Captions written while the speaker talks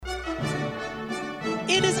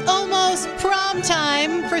It is almost prom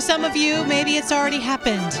time for some of you. Maybe it's already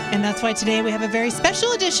happened. And that's why today we have a very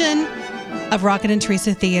special edition of Rockin' and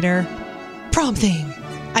Teresa Theater prom theme.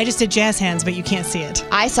 I just did jazz hands, but you can't see it.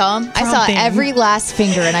 I saw them. I Prom saw theme. every last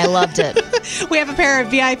finger, and I loved it. We have a pair of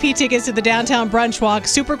VIP tickets to the Downtown Brunch Walk.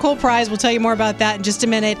 Super cool prize. We'll tell you more about that in just a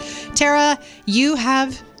minute. Tara, you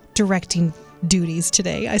have directing duties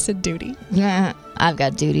today. I said duty. Yeah, I've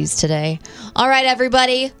got duties today. All right,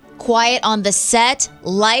 everybody. Quiet on the set.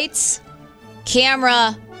 Lights,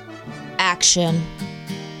 camera, action.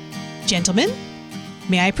 Gentlemen,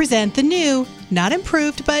 may I present the new, not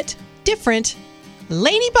improved, but different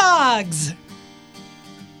Lainey Boggs.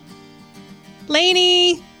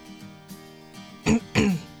 Lainey.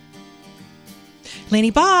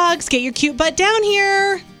 Lainey Boggs, get your cute butt down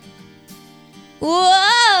here.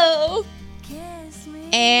 Whoa!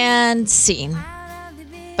 And scene.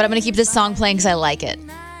 But I'm going to keep this song playing because I like it.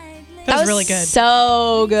 That was really good.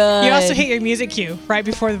 So good. You also hit your music cue right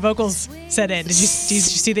before the vocals set in. Did you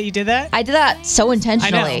see that you did that? I did that so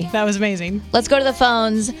intentionally. I know. That was amazing. Let's go to the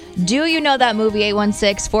phones. Do you know that movie?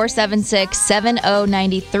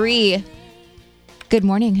 816-476-7093. Good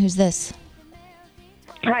morning. Who's this?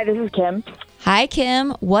 Hi, this is Kim. Hi,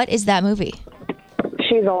 Kim. What is that movie?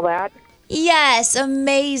 She's All That. Yes,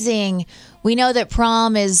 amazing. We know that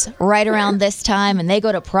prom is right around this time, and they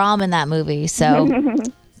go to prom in that movie. So,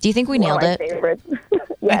 do you think we nailed it? Favorites.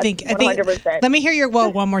 Yes, I think. 100%. Let me hear your whoa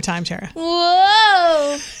one more time, Tara.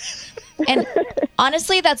 Whoa! And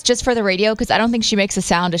honestly, that's just for the radio because I don't think she makes a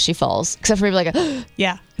sound as she falls, except for maybe like a.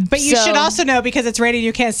 Yeah, but you should also know, because it's radio,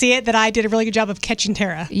 you can't see it, that I did a really good job of catching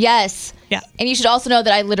Tara. Yes. Yeah. And you should also know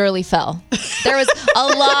that I literally fell. There was a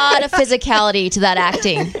lot of physicality to that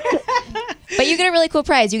acting. But you get a really cool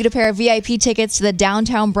prize. You get a pair of VIP tickets to the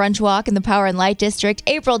Downtown Brunch Walk in the Power and Light District,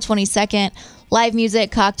 April 22nd. Live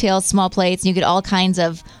music, cocktails, small plates, and you get all kinds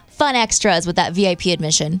of fun extras with that VIP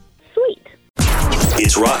admission. Sweet.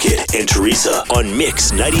 It's Rocket and Teresa on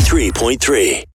Mix 93.3.